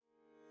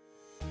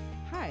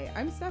Hi,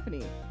 I'm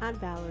Stephanie. I'm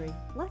Valerie.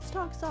 Let's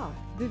talk SOC.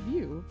 The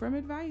view from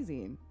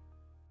advising.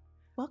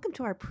 Welcome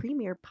to our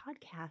premiere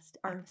podcast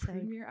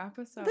Premiere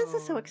episode. This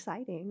is so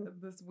exciting.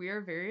 We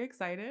are very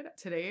excited.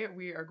 Today,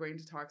 we are going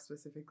to talk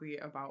specifically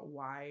about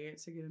why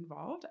to get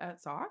involved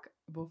at SOC.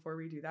 Before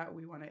we do that,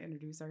 we want to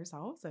introduce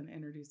ourselves and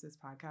introduce this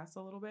podcast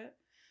a little bit.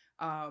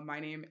 My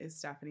name is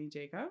Stephanie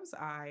Jacobs.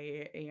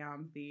 I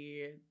am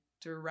the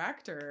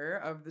director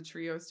of the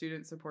TRIO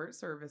Student Support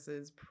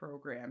Services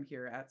program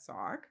here at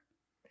SOC.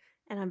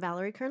 And I'm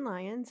Valerie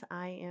Kern-Lyons.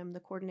 I am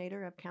the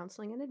coordinator of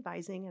counseling and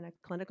advising and a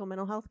clinical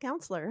mental health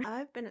counselor.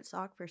 I've been at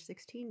SOC for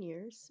 16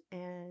 years,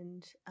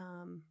 and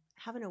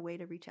having a way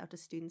to reach out to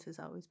students has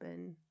always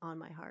been on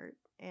my heart.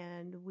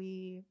 And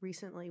we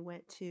recently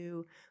went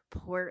to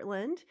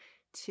Portland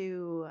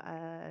to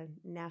a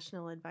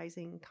national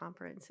advising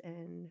conference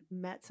and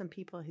met some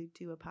people who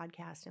do a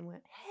podcast and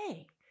went,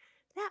 hey,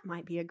 that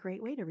might be a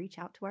great way to reach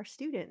out to our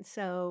students.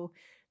 So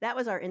that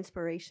was our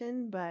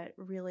inspiration, but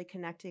really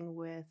connecting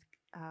with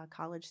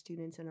college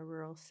students in a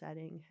rural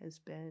setting has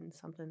been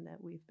something that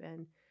we've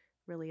been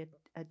really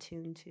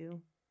attuned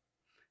to.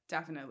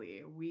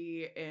 Definitely.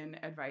 We in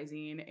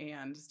advising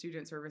and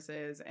student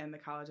services and the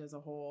college as a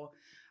whole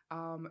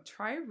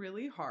try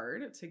really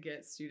hard to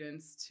get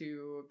students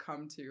to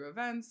come to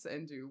events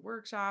and do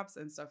workshops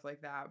and stuff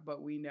like that.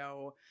 But we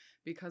know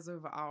because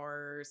of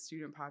our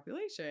student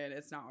population,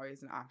 it's not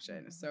always an option.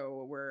 Mm-hmm.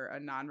 So we're a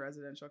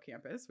non-residential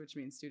campus, which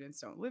means students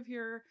don't live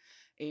here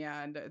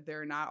and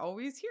they're not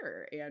always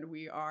here. And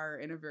we are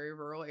in a very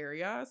rural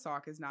area.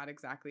 SOC is not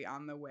exactly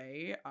on the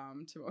way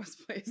to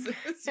most places.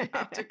 You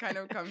have to kind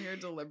of come here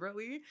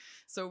deliberately.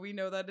 So we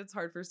know that it's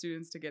hard for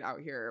students to get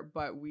out here,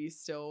 but we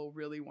still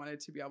really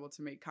wanted to be able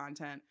to make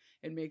content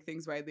and make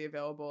things widely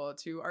available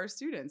to our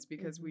students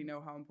because we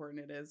know how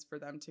important it is for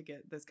them to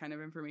get this kind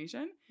of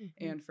information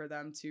and for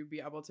them to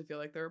be able to feel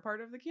like they're a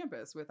part of the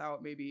campus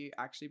without maybe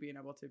actually being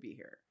able to be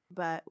here.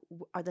 But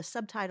the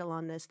subtitle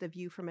on this, The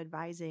View from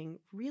Advising,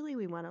 really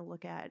we want to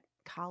look at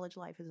college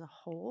life as a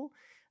whole.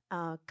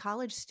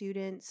 College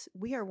students,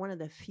 we are one of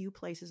the few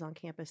places on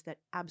campus that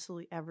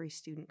absolutely every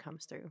student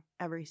comes through.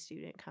 Every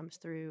student comes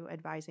through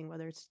advising,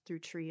 whether it's through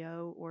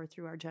TRIO or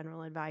through our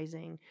general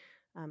advising.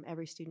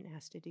 Every student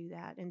has to do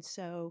that. And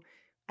so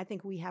I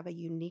think we have a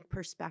unique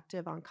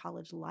perspective on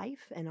college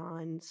life and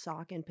on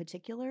SOC in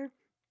particular.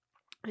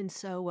 And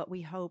so what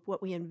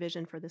we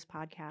envision for this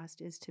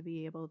podcast is to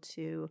be able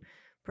to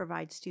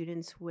provide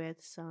students with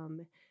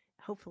some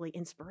hopefully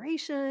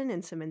inspiration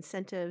and some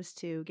incentives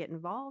to get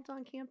involved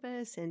on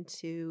campus and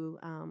to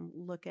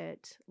look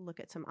at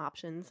some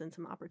options and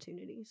some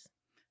opportunities.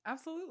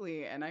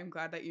 Absolutely. And I'm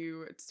glad that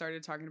you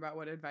started talking about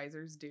what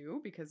advisors do,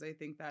 because I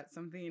think that's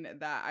something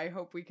that I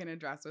hope we can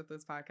address with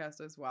this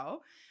podcast as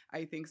well.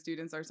 I think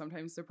students are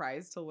sometimes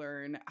surprised to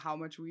learn how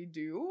much we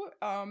do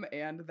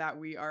and that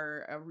we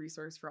are a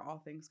resource for all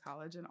things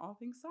college and all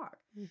things SOC.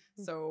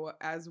 Mm-hmm. So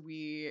as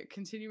we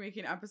continue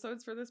making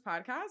episodes for this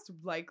podcast,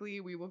 likely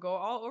we will go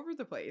all over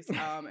the place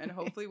and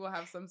hopefully we'll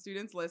have some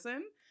students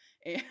listen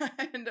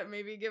and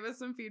maybe give us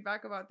some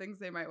feedback about things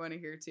they might want to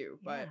hear too.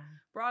 But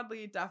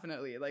broadly,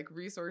 definitely like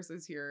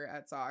resources here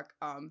at SOC,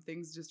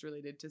 things just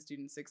related to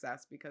student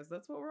success, because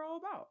that's what we're all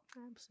about.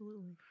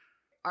 Absolutely.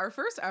 Our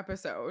first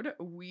episode,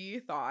 we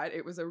thought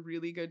it was a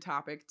really good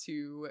topic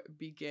to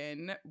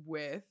begin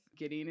with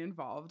getting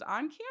involved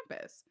on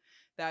campus.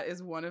 That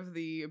is one of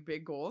the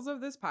big goals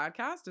of this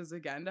podcast, is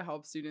again to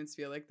help students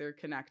feel like they're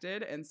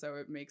connected. And so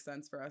it makes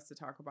sense for us to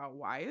talk about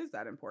why is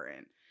that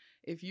important.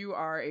 If you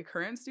are a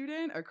current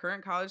student, a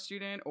current college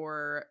student,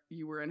 or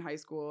you were in high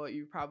school,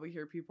 you probably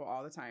hear people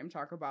all the time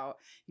talk about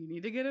you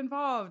need to get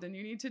involved and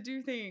you need to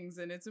do things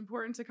and it's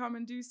important to come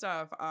and do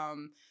stuff.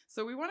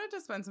 So we wanted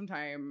to spend some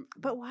time.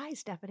 But why,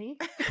 Stephanie?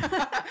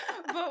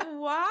 But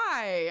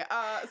why?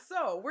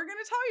 So we're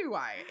going to tell you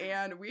why.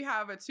 And we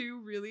have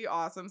two really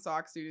awesome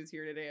SOC students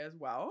here today as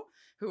well,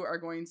 who are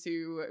going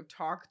to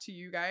talk to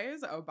you guys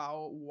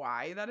about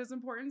why that is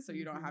important. So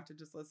you don't have to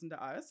just listen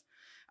to us.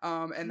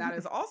 And that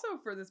is also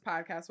for this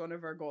podcast, one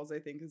of our goals, I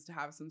think, is to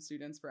have some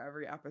students for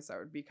every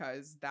episode,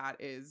 because that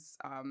is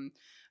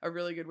a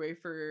really good way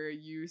for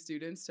you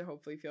students to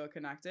hopefully feel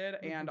connected.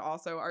 And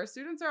also our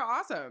students are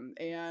awesome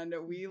and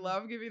we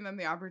love giving them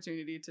the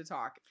opportunity to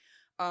talk.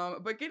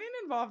 But getting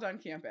involved on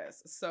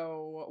campus.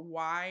 So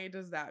why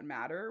does that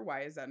matter?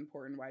 Why is that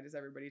important? Why does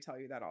everybody tell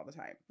you that all the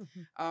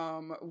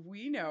time?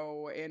 We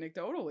know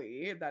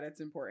anecdotally that it's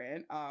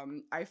important.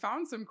 I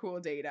found some cool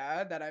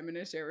data that I'm going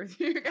to share with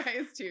you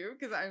guys too,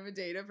 because I'm a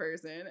data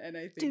person. And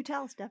I think... Do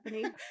tell,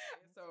 Stephanie.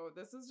 So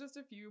this is just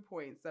a few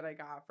points that I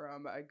got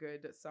from a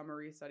good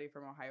summary study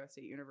from Ohio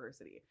State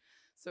University.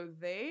 So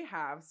they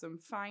have some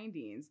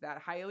findings that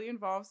highly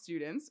involved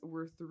students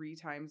were 3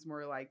 times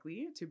more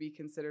likely to be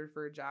considered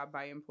for a job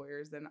by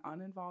employers than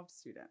uninvolved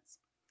students.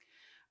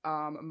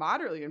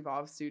 Moderately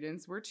involved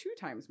students were 2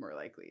 times more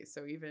likely.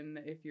 So even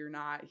if you're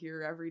not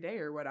here every day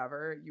or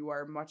whatever, you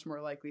are much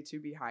more likely to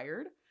be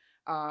hired.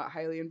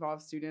 Highly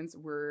involved students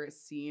were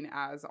seen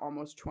as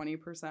almost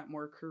 20%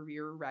 more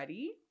career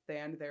ready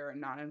than their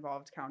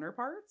non-involved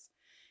counterparts.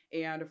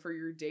 and for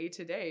your day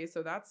to day.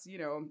 So that's,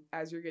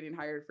 as you're getting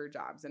hired for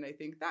jobs. And I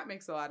think that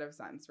makes a lot of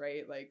sense,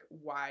 right? Like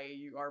why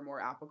you are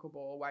more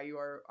applicable, why you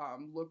are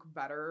look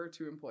better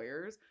to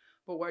employers.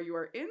 But while you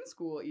are in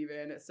school,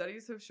 even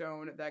studies have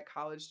shown that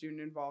college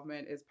student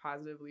involvement is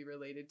positively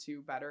related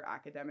to better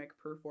academic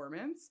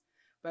performance,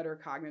 better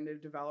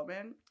cognitive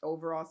development,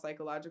 overall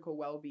psychological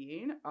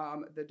well-being,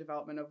 the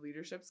development of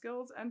leadership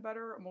skills, and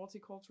better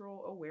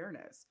multicultural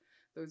awareness.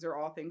 Those are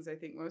all things I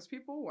think most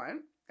people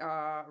want,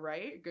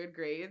 right? Good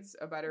grades,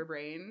 a better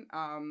brain,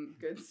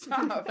 good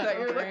stuff that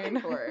you're looking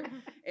for.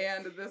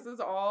 And this is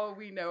all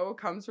we know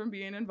comes from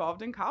being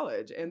involved in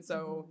college. And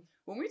so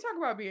when we talk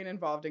about being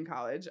involved in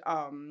college,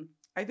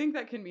 I think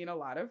that can mean a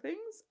lot of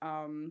things.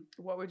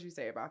 What would you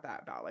say about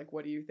that, Val? Like,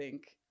 what do you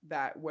think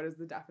what is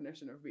the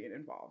definition of being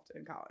involved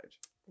in college?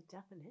 The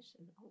definition?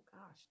 Oh,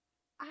 gosh.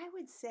 I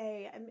would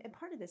say, and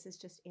part of this is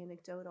just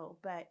anecdotal,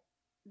 but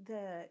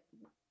the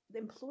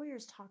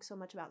employers talk so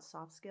much about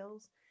soft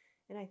skills.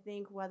 And I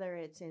think whether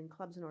it's in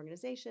clubs and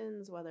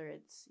organizations, whether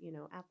it's,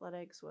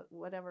 athletics,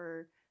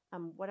 whatever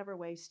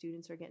way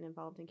students are getting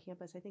involved in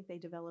campus, I think they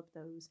develop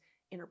those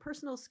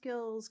interpersonal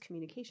skills,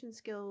 communication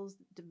skills,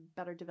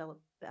 better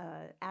develop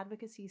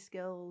advocacy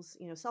skills,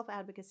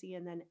 self-advocacy,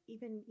 and then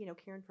even,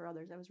 caring for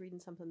others. I was reading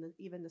something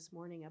even this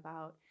morning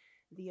about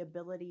the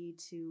ability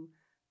to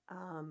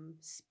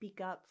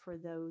speak up for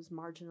those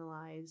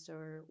marginalized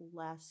or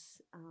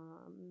less,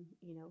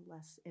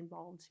 less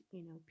involved,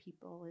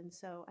 people. And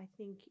so I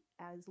think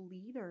as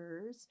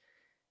leaders,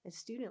 as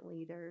student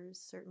leaders,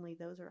 certainly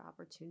those are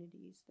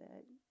opportunities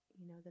that,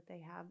 that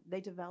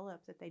they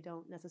develop that they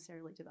don't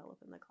necessarily develop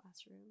in the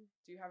classroom.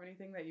 Do you have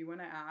anything that you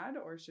want to add,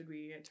 or should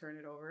we turn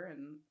it over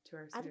to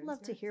our students? I'd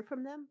love to hear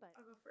from them, but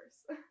I'll go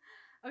first.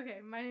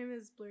 Okay, my name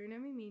is Blurry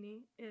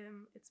Mini.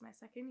 It's my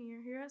second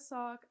year here at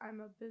SAUC.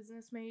 I'm a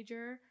business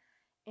major,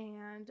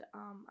 and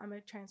I'm a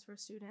transfer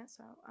student,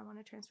 so I want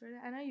to transfer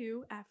to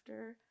NIU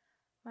after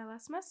my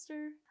last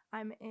semester.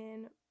 I'm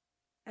in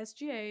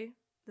SGA,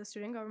 the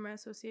Student Government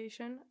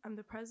Association. I'm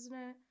the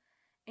president,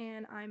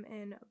 and I'm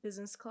in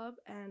business club.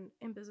 And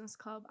in business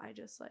club, I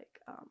just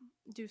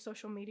do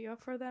social media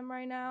for them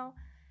right now.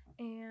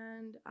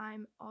 And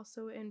I'm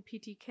also in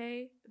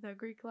PTK, the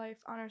Greek Life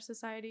Honor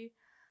Society.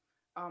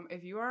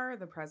 If you are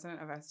the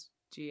president of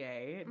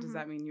SGA, does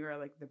that mean you are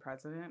like the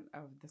president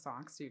of the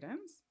SAUC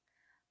students?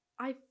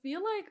 I feel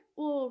like,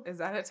 well... Is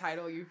that a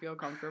title you feel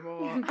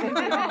comfortable?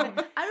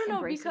 I don't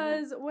know,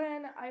 because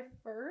when I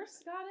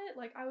first got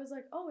it, I was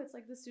like, oh, it's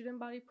like the student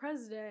body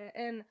president.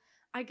 And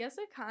I guess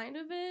it kind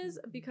of is,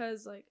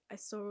 because,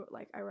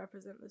 I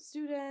represent the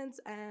students,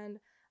 and,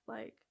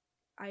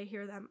 I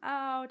hear them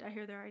out, I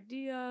hear their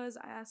ideas,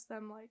 I ask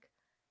them,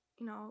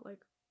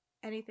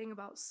 anything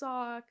about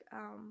SAUC.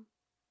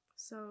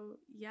 So,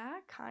 yeah,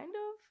 kind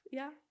of,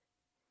 yeah.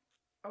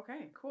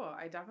 Okay, cool.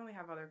 I definitely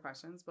have other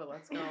questions, but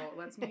let's go.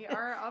 Let's meet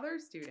our other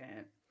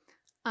student.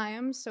 I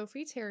am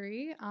Sophie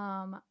Terry.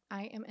 I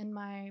am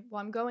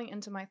I'm going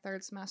into my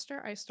third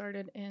semester. I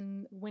started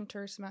in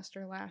winter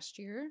semester last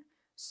year,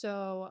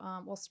 so,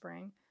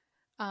 spring.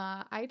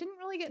 I didn't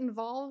really get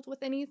involved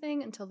with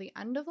anything until the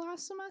end of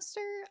last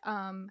semester,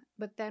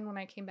 but then when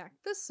I came back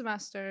this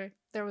semester,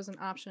 there was an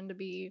option to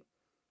be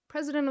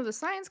president of the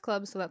science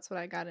club, so that's what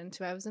I got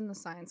into. I was in the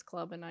science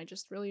club, and I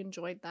just really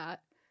enjoyed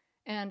that.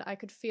 And I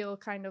could feel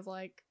kind of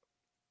like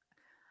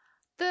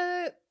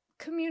the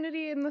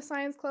community in the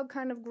science club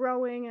kind of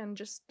growing and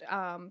just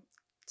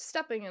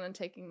stepping in and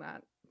taking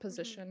that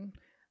position.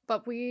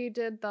 But we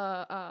did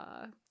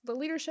the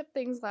leadership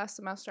things last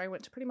semester. I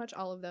went to pretty much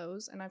all of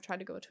those, and I've tried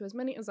to go to as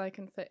many as I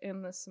can fit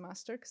in this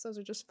semester because those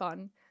are just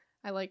fun.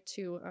 I like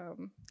to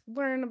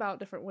learn about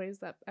different ways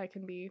that I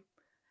can be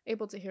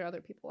able to hear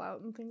other people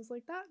out and things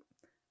like that.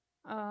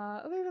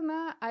 Other than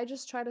that, I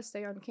just try to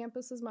stay on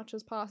campus as much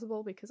as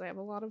possible because I have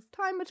a lot of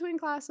time between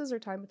classes or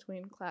time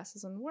between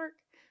classes and work,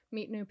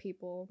 meet new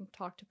people,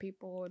 talk to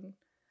people, and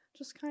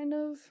just kind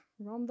of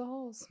roam the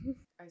halls.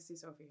 I see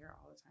Sophie here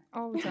all the time.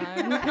 All the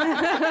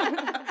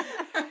time.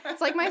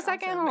 It's like my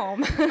second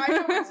home. I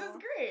know, which is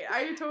great.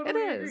 I totally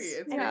agree.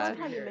 It's and I love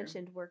how you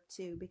mentioned work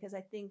too, because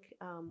I think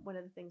one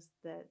of the things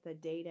that the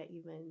data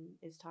even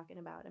is talking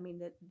about, I mean,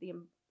 the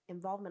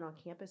involvement on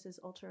campus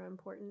is ultra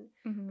important,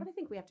 but I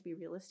think we have to be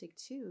realistic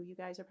too. You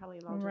guys are probably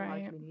involved in a lot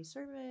of community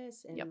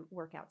service and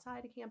work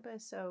outside of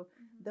campus, so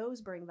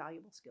those bring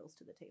valuable skills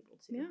to the table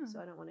too. Yeah. So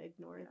I don't want to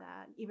ignore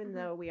that, even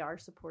though we are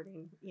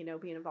supporting,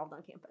 being involved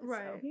on campus.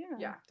 Right. So.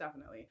 Yeah,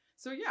 definitely.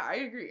 So yeah, I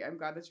agree. I'm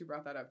glad that you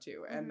brought that up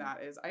too. And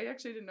that is, I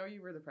actually didn't know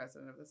you were the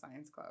president of the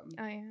science club.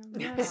 I am.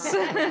 Yes.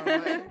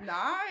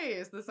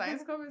 Nice. The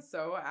science club is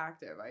so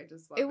active. I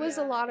just love it. It was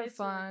a lot of It's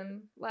fun. really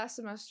good. Last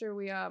semester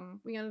we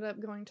ended up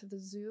going to the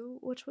zoo,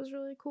 which was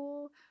really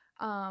cool.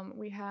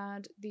 We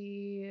had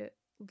the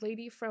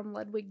lady from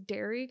Ledwig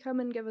Dairy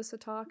come and give us a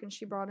talk, and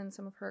she brought in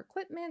some of her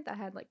equipment that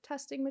had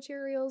testing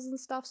materials and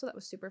stuff, so that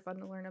was super fun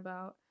to learn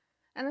about.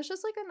 And it's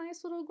just a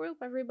nice little group.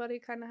 Everybody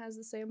kind of has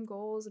the same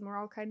goals, and we're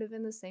all kind of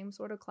in the same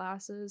sort of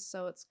classes,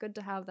 so it's good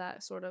to have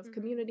that sort of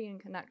community and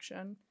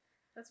connection.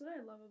 That's what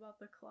I love about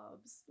the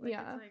clubs. Like,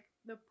 Yeah. it's like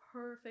the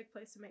perfect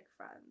place to make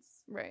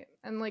friends. Right.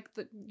 And like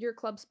your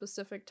club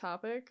specific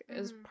topic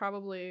is Mhm.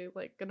 probably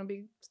like going to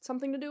be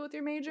something to do with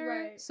your major.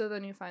 Right. So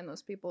then you find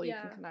those people you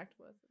Yeah. can connect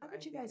with. How I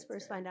did you think guys it's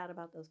first good. find out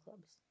about those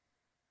clubs?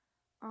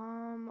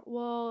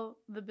 Well,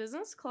 the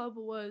business club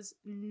was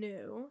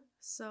new,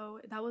 so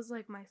that was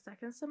like my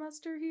second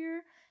semester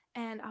here,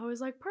 and I was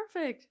like,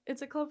 perfect,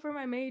 it's a club for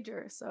my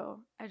major,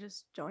 so I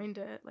just joined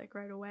it like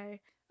right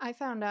away. I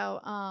found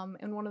out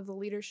in one of the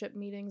leadership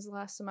meetings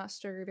last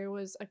semester, there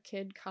was a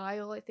kid,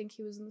 Kyle, I think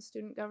he was in the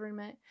student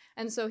government.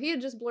 And so he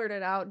had just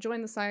blurted out,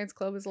 join the science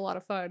club is a lot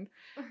of fun.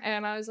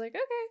 And I was like,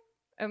 okay.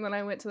 And then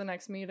I went to the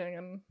next meeting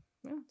and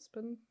yeah, it's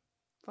been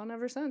fun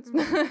ever since.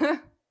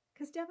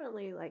 Because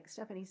definitely, like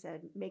Stephanie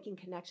said, making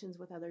connections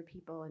with other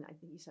people, and I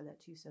think you said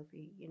that too,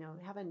 Sophie. You know,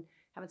 having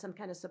some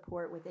kind of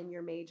support within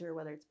your major,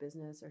 whether it's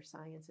business or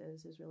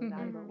sciences, is really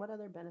valuable. Mhm. What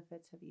other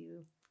benefits have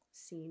you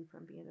seen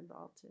from being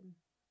involved in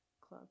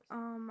clubs?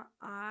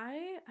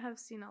 I have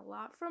seen a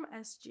lot from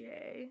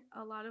SGA,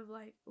 a lot of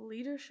like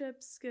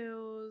leadership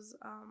skills.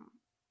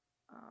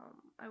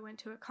 I went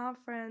to a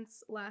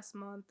conference last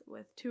month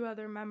with 2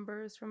 other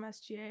members from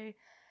SGA,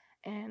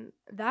 and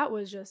that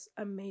was just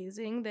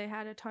amazing. They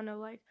had a ton of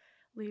like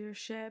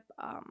leadership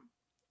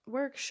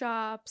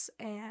workshops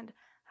and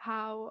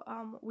how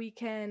we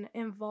can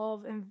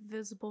involve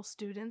invisible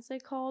students, they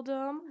called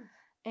them.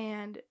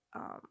 And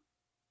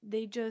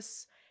they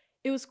just,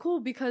 it was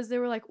cool because they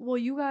were like, well,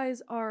 you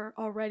guys are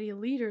already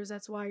leaders,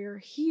 that's why you're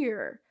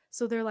here.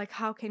 So they're like,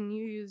 how can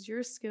you use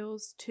your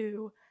skills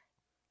to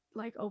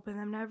like open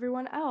them to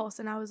everyone else?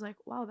 And I was like,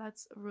 wow,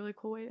 that's a really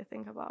cool way to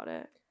think about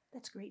it.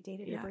 That's great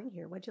data to Yeah. bring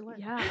here. What'd you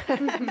learn? Yeah.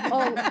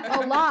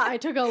 A lot. I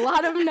took a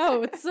lot of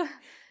notes.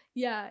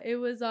 Yeah, it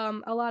was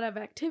a lot of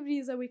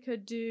activities that we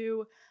could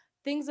do,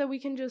 things that we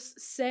can just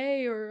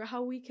say, or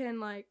how we can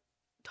like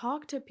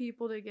talk to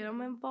people to get them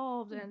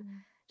involved, and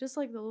just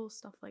like the little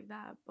stuff like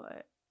that.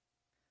 But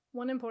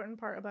One important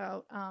part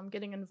about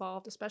getting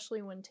involved,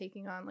 especially when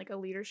taking on like a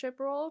leadership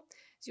role,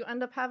 is you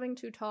end up having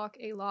to talk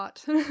a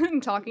lot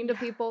and talking to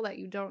people that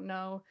you don't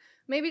know.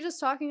 Maybe just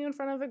talking in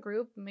front of a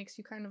group makes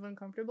you kind of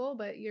uncomfortable,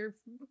 but you're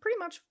pretty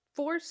much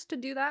forced to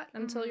do that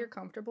until you're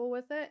comfortable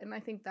with it. And I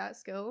think that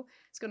skill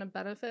is going to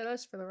benefit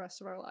us for the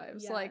rest of our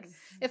lives. Like,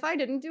 if I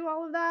didn't do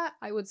all of that,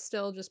 I would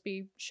still just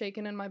be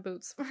shaking in my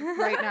boots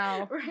right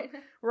now.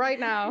 Right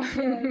now. Yeah.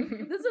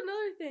 That's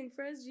another thing.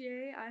 For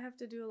SGA, I have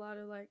to do a lot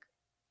of like,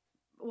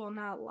 well,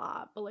 not a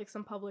lot, but like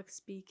some public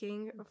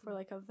speaking for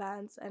like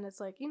events, and it's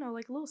like, you know,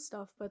 like little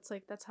stuff, but it's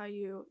like that's how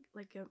you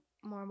like get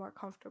more and more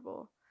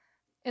comfortable.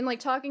 And like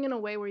talking in a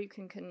way where you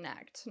can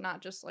connect,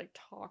 not just like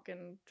talk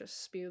and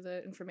just spew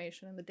the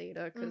information and the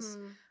data, because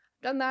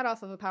I've done that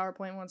off of a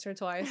PowerPoint once or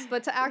twice,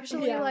 but to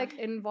actually Yeah. like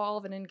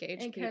involve and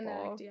engage And people.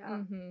 connect,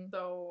 yeah.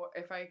 So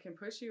if I can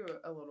push you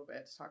a little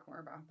bit to talk more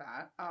about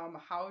that,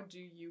 how do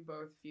you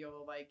both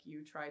feel like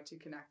you try to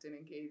connect and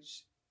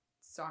engage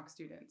SOC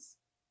students?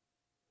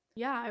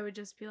 Yeah, I would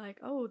just be like,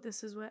 oh,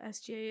 this is what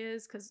SGA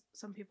is, because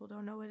some people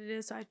don't know what it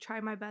is. So I try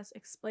my best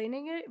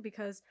explaining it,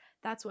 because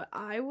that's what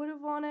I would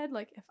have wanted.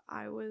 Like if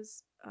I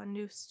was a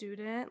new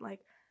student,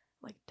 like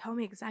tell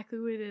me exactly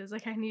what it is.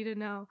 Like I need to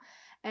know.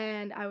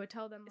 And I would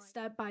tell them like,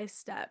 step by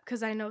step,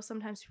 because I know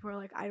sometimes people are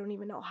like, I don't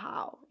even know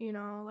how, you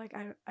know, like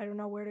I don't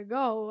know where to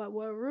go.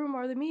 What room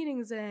are the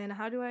meetings in?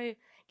 How do I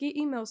get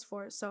emails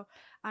for it? So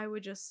I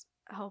would just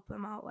help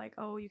them out, like,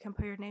 oh, you can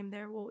put your name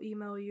there, we'll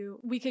email you,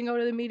 we can go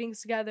to the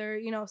meetings together,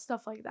 you know,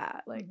 stuff like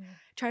that. Like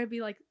try to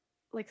be like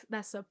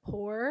that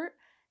support,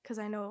 because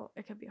I know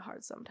it can be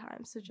hard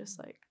sometimes to just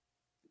like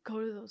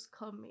go to those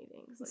club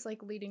meetings. It's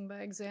like leading by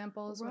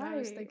example is what I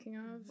was thinking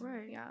of.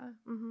 Right. Yeah.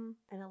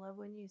 And I love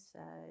when you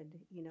said,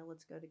 you know,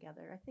 let's go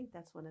together. I think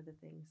that's one of the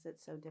things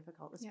that's so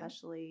difficult,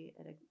 especially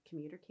at a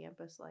commuter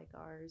campus like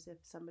ours. If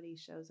somebody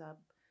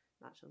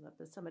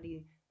but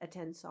somebody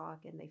attends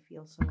SOC and they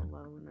feel so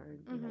alone, or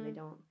you know, they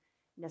don't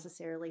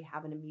necessarily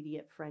have an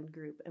immediate friend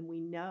group. And we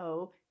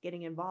know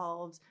getting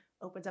involved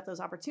opens up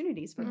those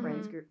opportunities for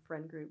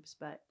friend groups,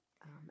 but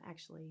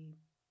actually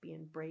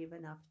being brave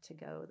enough to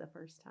go the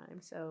first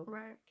time. So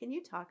can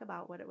you talk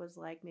about what it was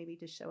like maybe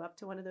to show up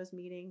to one of those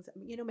meetings?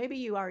 You know, maybe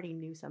you already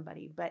knew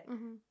somebody, but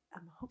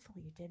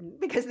hopefully you didn't,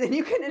 because then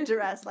you can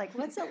address like,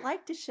 what's it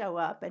like to show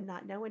up and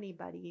not know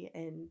anybody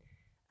and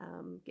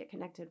get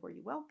connected? Were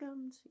you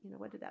welcomed? You know,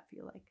 what did that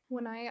feel like?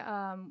 When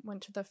I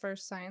went to the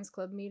first science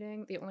club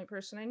meeting, the only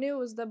person I knew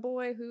was the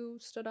boy who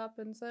stood up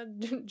and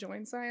said,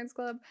 join science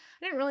club.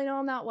 I didn't really know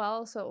him that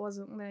well, so it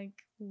wasn't like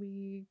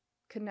we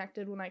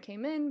connected when I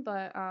came in,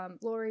 but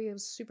Lori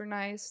was super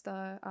nice,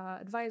 the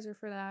advisor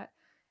for that,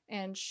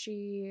 and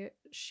she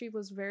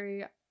was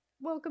very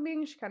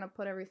welcoming. She kind of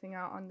put everything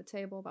out on the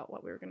table about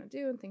what we were going to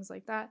do and things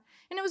like that.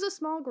 And it was a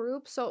small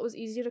group, so it was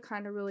easy to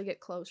kind of really get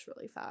close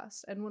really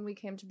fast. And when we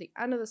came to the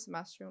end of the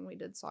semester, when we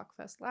did SOC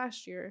Fest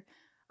last year,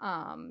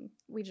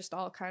 we just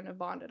all kind of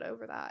bonded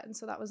over that. And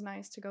so that was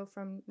nice to go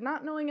from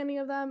not knowing any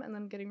of them and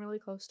then getting really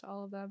close to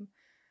all of them.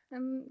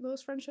 And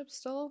those friendships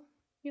still,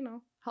 you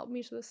know, help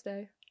me to this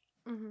day.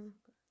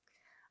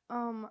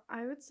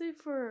 I would say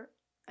for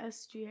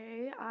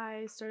SGA,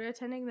 I started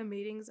attending the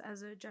meetings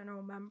as a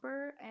general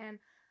member, and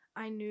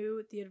I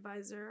knew the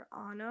advisor,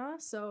 Anna,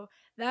 so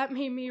that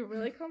made me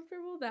really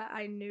comfortable that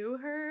I knew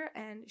her,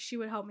 and she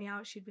would help me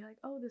out. She'd be like,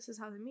 oh, this is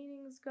how the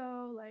meetings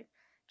go, like,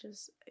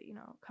 just,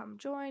 come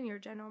join, you're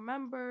a general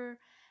member,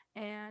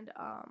 and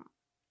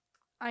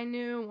I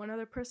knew one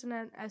other person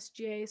at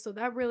SGA, so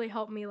that really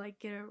helped me, like,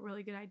 get a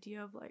really good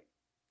idea of, like,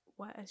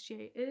 what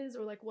SGA is,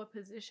 or, like, what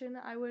position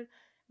I would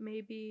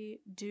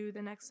maybe do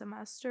the next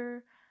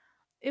semester.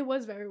 It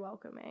was very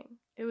welcoming.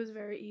 It was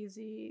very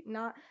easy,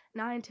 not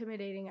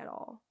intimidating at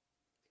all.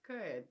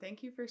 Good.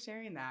 Thank you for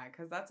sharing that,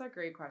 because that's a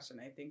great question.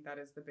 I think that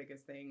is the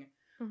biggest thing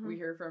Mhm. we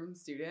hear from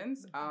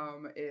students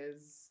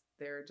is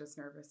they're just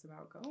nervous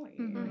about going.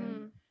 Mhm.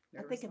 and I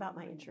nervous think about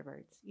my going.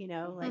 introverts,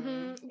 like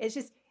Mhm. it's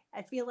just,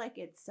 I feel like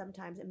it's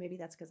sometimes, and maybe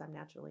that's because I'm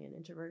naturally an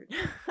introvert,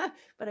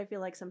 but I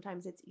feel like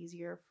sometimes it's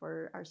easier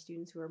for our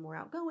students who are more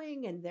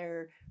outgoing and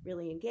they're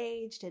really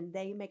engaged and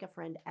they make a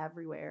friend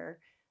everywhere.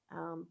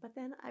 But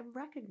then I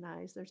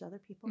recognize there's other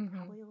people Mhm.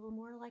 probably a little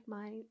more like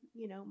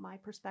my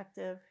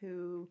perspective,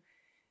 who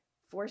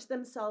force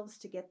themselves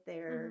to get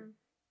there. Mhm.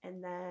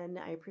 And then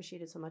I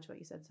appreciated so much what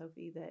you said,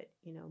 Sophie, that,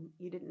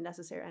 you didn't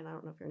necessarily, and I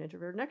don't know if you're an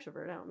introvert or an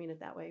extrovert, I don't mean it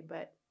that way,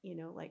 but,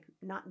 like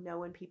not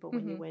knowing people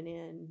when you Mhm. went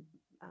in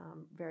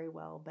very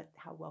well, but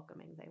how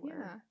welcoming they were.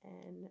 Yeah.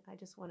 And I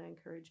just want to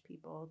encourage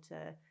people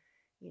to,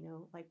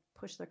 like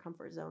push their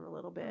comfort zone a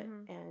little bit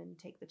Mhm. and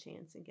take the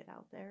chance and get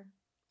out there.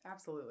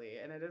 Absolutely.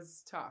 And it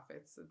is tough.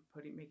 It's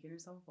making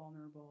yourself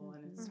vulnerable,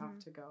 and it's tough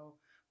Mhm. to go.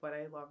 But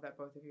I love that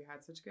both of you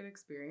had such good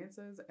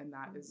experiences, and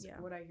that is Yeah.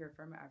 what I hear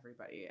from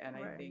everybody. And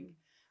I Right. think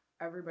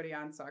everybody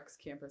on SUC's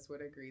campus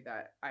would agree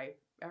that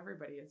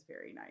everybody is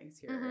very nice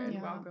here Mhm. and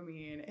Yeah.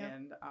 welcoming. Yep.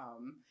 And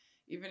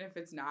even if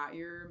it's not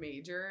your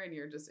major and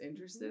you're just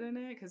interested in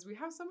it, because we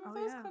have some of Oh,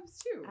 those yeah. clubs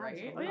too,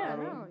 right? Oh yeah,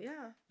 Absolutely. no,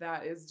 yeah.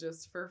 That is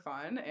just for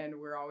fun, and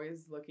we're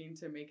always looking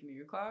to make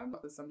new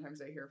clubs.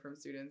 Sometimes I hear from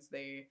students,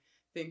 they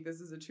think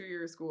this is a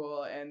 2-year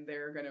school and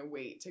they're gonna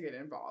wait to get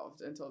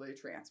involved until they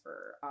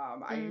transfer.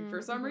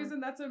 For some Mhm. reason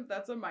that's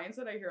a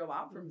mindset I hear a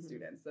lot from Mhm.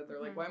 students, that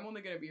they're like, Mhm. well, I'm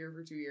only gonna be here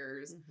for 2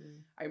 years.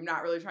 Mhm. I'm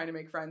not really trying to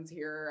make friends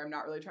here. I'm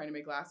not really trying to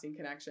make lasting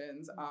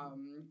connections. How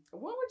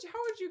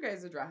would you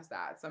guys address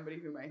that? Somebody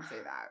who might say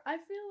that. I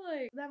feel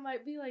like that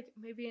might be like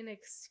maybe an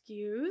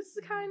excuse,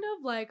 kind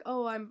of like,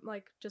 oh, I'm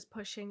like just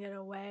pushing it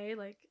away,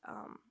 like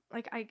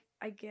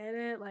I get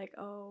it, like,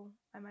 oh,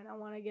 I might not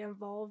want to get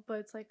involved, but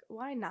it's like,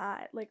 why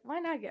not? Like, why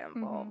not get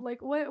involved? Mhm.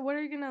 Like, what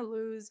are you gonna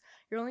lose?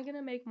 You're only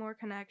gonna make more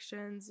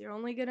connections. You're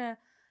only gonna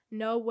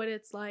know what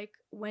it's like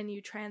when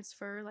you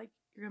transfer. Like,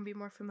 you're gonna be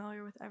more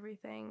familiar with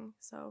everything.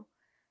 So,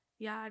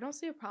 yeah, I don't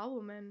see a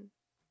problem in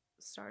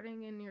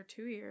starting in your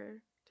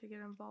 2-year to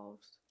get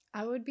involved.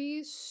 I would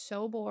be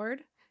so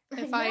bored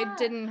if Yeah, I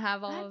didn't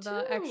have all that of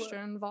the too.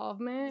 extra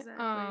involvement.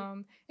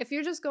 Exactly. If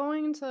you're just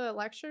going to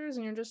lectures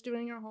and you're just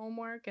doing your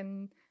homework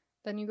and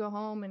then you go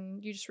home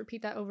and you just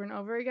repeat that over and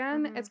over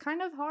again, Mhm. it's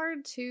kind of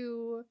hard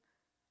to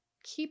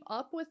keep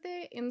up with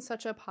it in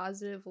such a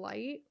positive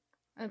light.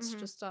 It's Mhm.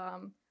 just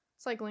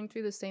cycling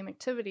through the same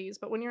activities.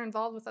 But when you're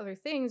involved with other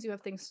things, you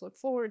have things to look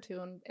forward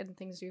to and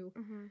things you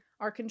Mhm.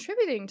 are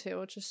contributing to,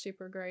 which is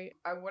super great.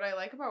 What I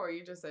like about what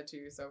you just said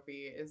too,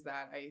 Sophie, is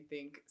that I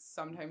think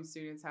sometimes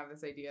students have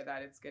this idea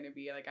that it's going to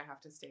be like, I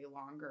have to stay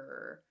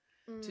longer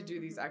to do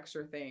these Mhm.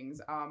 extra things.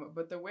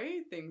 But the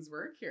way things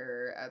work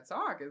here at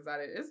SOC is that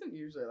it isn't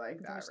usually like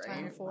that, There's right?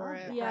 time for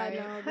it. Yeah,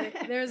 right?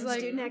 no, there's like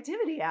student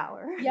activity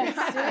hour. yes,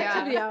 student Yeah.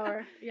 activity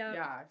hour. Yeah.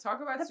 Yeah,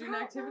 talk about The student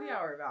activity problem-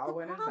 hour, Val. The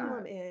When is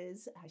problem that?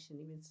 is, I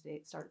shouldn't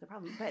even start the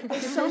problem, but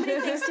there's so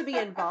many things to be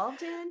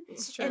involved in.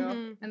 It's true.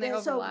 Mhm. And they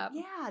So, overlap.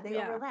 they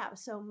Yeah. overlap.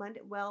 So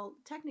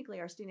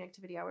technically our student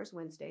activity hour is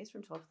Wednesdays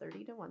from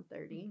 12:30 to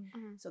 1:30. Mhm.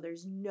 Mhm. So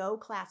there's no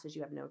classes.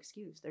 You have no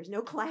excuse. There's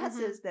no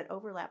classes that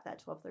overlap that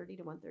 12:30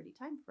 to 1:30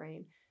 time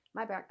frame.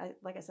 Like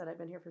I said, I've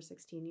been here for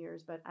 16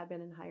 years, but I've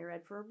been in higher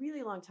ed for a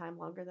really long time,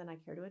 longer than I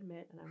care to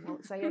admit, and I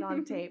won't say it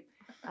on tape,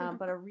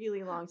 but a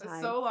really long It's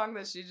time. so long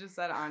that she just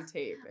said on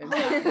tape. And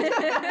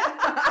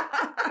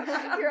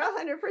You're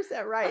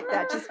 100% right.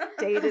 That just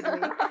dated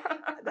me.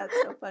 That's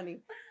so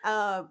funny.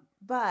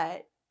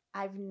 But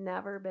I've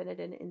never been at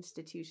an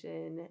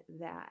institution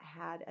that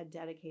had a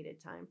dedicated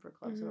time for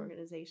clubs and Mhm.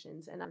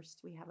 organizations. And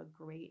we have a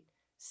great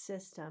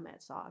system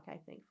at SOC, I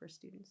think, for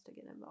students to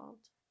get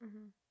involved.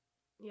 Mhm.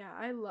 Yeah,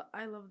 I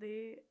love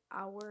the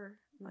hour,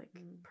 like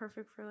Mhm.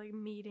 perfect for like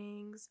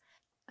meetings.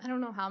 I don't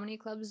know how many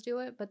clubs do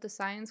it, but the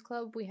science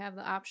club, we have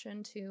the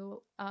option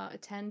to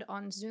attend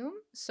on Zoom.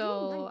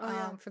 So nice. Oh,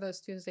 yeah. for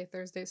those Tuesday,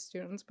 Thursday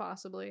students,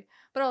 possibly,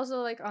 but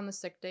also like on the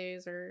sick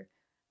days or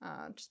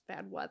just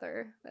bad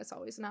weather. That's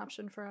always an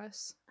option for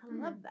us. I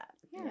love that.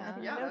 I Yeah.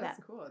 didn't yeah, know that's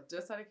that. cool.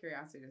 Just out of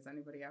curiosity, does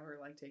anybody ever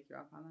like take you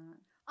up on that?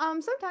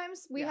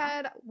 Sometimes we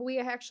Yeah.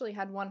 actually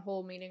had one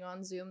whole meeting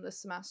on Zoom this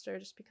semester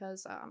just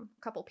because a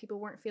couple people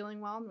weren't feeling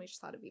well and we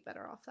just thought it'd be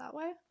better off that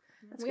way.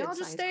 That's a We good all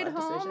just science stayed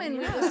club home decision. and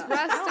we Yeah. just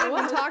rested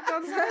and talked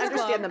on I science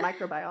understand the club.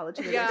 microbiology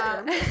of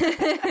Yeah.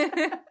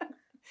 this.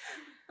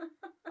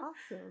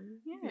 awesome.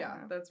 Yeah,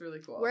 that's really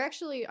cool. We're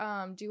actually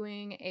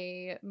doing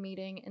a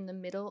meeting in the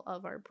middle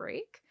of our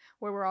break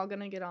where we're all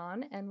gonna get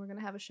on and we're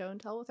gonna have a show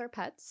and tell with our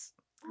pets.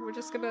 We're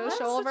just gonna That's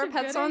show all of such our a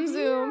pets good on idea.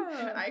 Zoom.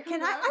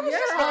 Can I? I was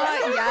just gonna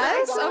say,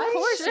 Yes, why? of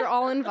course, you're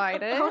all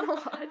invited.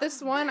 Oh,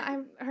 This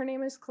one, her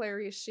name is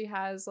Clarice. She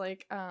has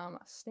like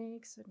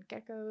snakes and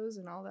geckos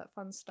and all that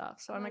fun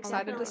stuff. So I'm I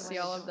excited to definitely see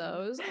wanna all of join.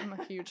 those. I'm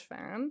a huge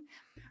fan.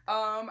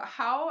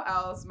 How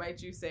else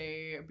might you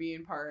say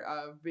being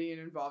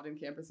involved in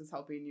campus is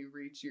helping you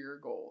reach your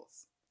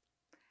goals?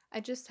 I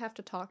just have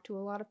to talk to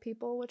a lot of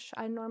people, which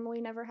I normally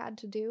never had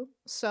to do.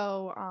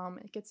 So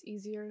it gets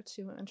easier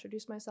to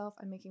introduce myself.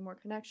 I'm making more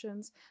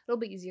connections. It'll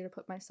be easier to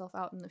put myself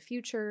out in the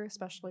future,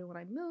 especially when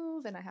I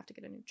move and I have to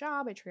get a new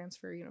job. I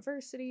transfer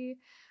university.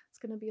 It's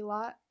going to be a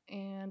lot.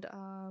 And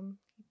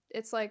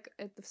it's like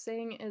the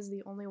saying is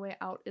the only way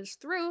out is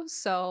through.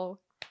 So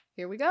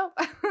here we go.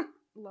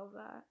 love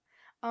that.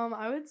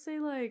 I would say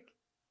like,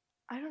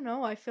 I don't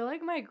know. I feel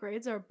like my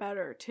grades are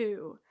better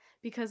too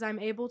because I'm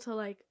able to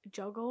like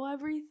juggle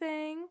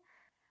everything.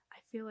 I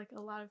feel like a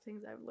lot of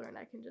things I've learned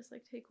I can just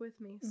like take with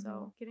me.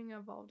 So getting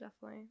involved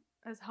definitely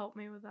has helped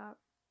me with that.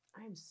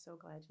 I'm so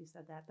glad you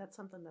said that. That's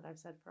something that I've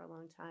said for a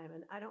long time,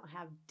 and I don't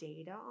have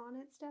data on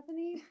it,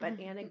 Stephanie, but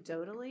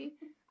anecdotally,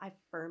 I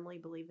firmly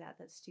believe that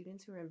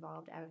students who are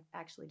involved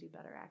actually do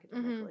better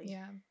academically.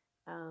 Yeah.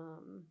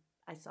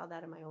 I saw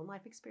that in my own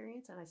life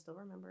experience, and I still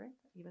remember it,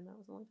 even though it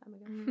was a long time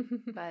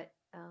ago. But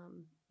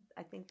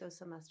I think those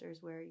semesters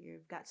where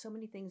you've got so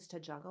many things to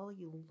juggle,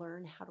 you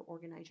learn how to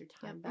organize your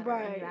time better,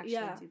 and you Right, actually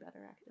yeah. do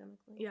better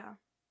academically. Yeah.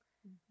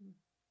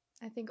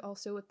 I think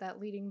also with that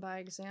leading by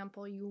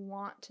example, you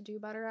want to do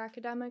better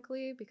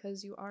academically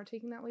because you are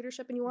taking that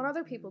leadership and you want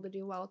other people to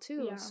do well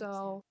too. Yeah.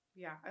 So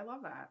Yeah, I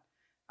love that.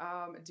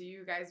 Do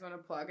you guys want to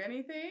plug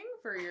anything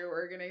for your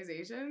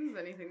organizations?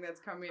 Anything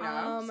that's coming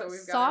up? So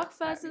we've got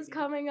Sockfest is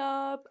coming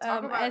up.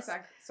 Talk about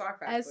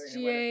Sockfest.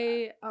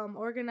 SGA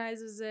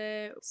organizes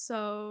it.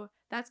 So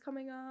that's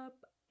coming up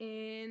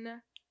in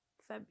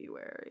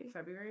February.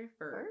 February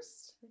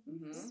 1st.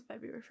 It's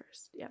February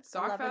 1st. Yep.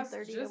 Sockfest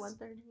 11:30 to just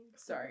 1:30.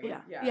 sorry.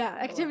 Yeah.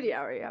 Activity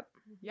hour. Yep.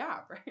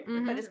 Yeah, right.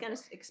 Mhm. But it's going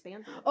to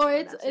expand. a little Oh,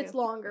 bit on it's that, too.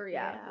 longer.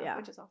 Yeah.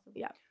 Which is awesome.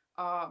 Yeah.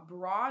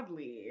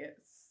 Broadly,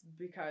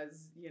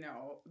 because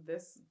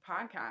this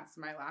podcast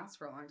might last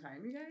for a long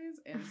time, you guys,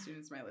 and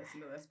students might listen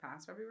to this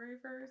past February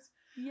 1st.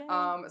 Yeah.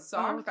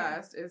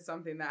 Sockfest is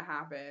something that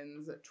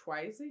happens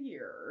twice a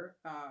year,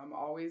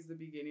 always the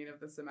beginning of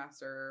the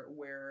semester,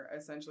 where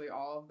essentially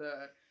all of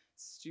the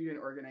student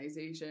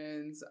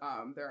organizations,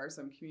 there are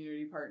some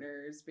community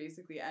partners,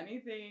 basically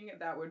anything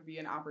that would be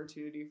an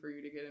opportunity for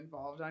you to get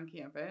involved on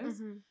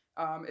campus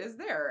is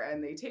there,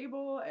 and they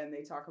table and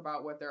they talk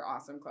about what their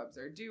awesome clubs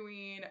are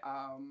doing.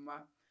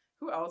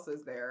 Who else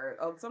is there?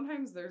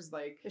 Sometimes there's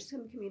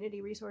some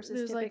community resources.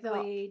 There's, like,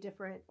 Typically,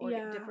 different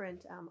Yeah.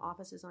 different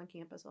offices on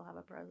campus will have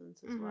a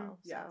presence as well.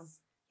 So, yes.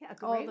 yeah,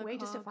 a All great the way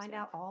just to clubs, find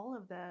yeah. out all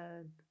of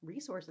the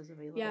resources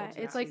available. Yeah,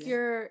 to it's like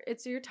students.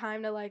 it's your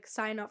time to like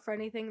sign up for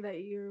anything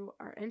that you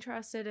are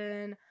interested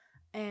in,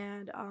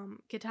 and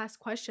get to ask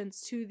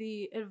questions to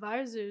the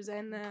advisors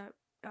and the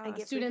And get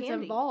free students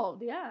candy.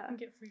 involved. Yeah,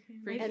 get free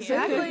candy. Free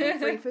Exactly. candy,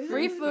 Free food.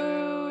 Free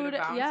food,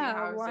 bouncy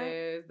yeah, why-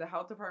 houses. The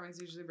health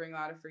departments usually bring a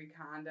lot of free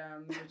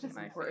condoms, which is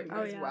My important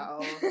favorite.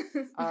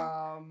 as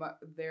Oh, well.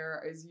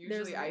 There is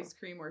usually There's- ice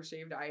cream or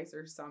shaved ice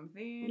or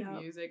something.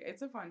 Yep. Music.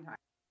 It's a fun time.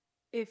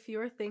 If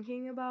you're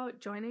thinking about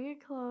joining a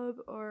club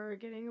or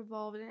getting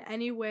involved in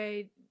any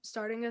way,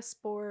 starting a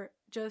sport,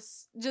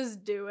 just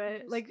do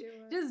it.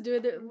 Just do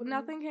it.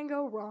 Nothing can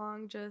go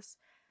wrong. Just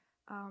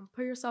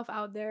put yourself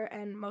out there,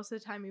 and most of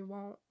the time you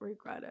won't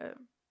regret it.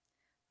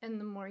 And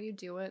the more you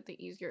do it,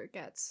 the easier it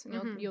gets. And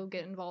Mhm. you'll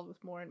get involved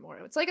with more and more.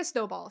 It's like a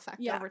snowball effect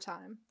Yeah. over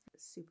time.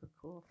 Super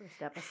cool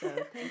first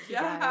episode. Thank you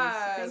Yes,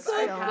 guys. So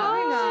Thanks so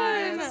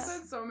I much. have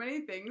said so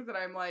many things that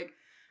I'm like,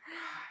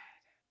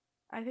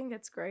 I think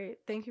it's great.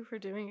 Thank you for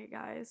doing it,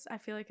 guys. I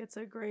feel like it's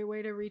a great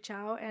way to reach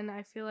out, and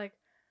I feel like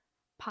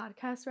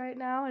podcasts right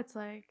now, it's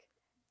like,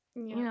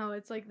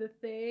 it's like the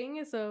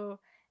thing. So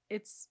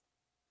it's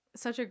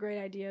such a great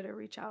idea to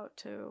reach out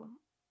to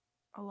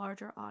a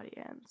larger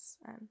audience.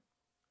 And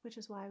Which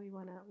is why we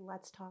want to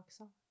let's talk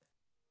Sock.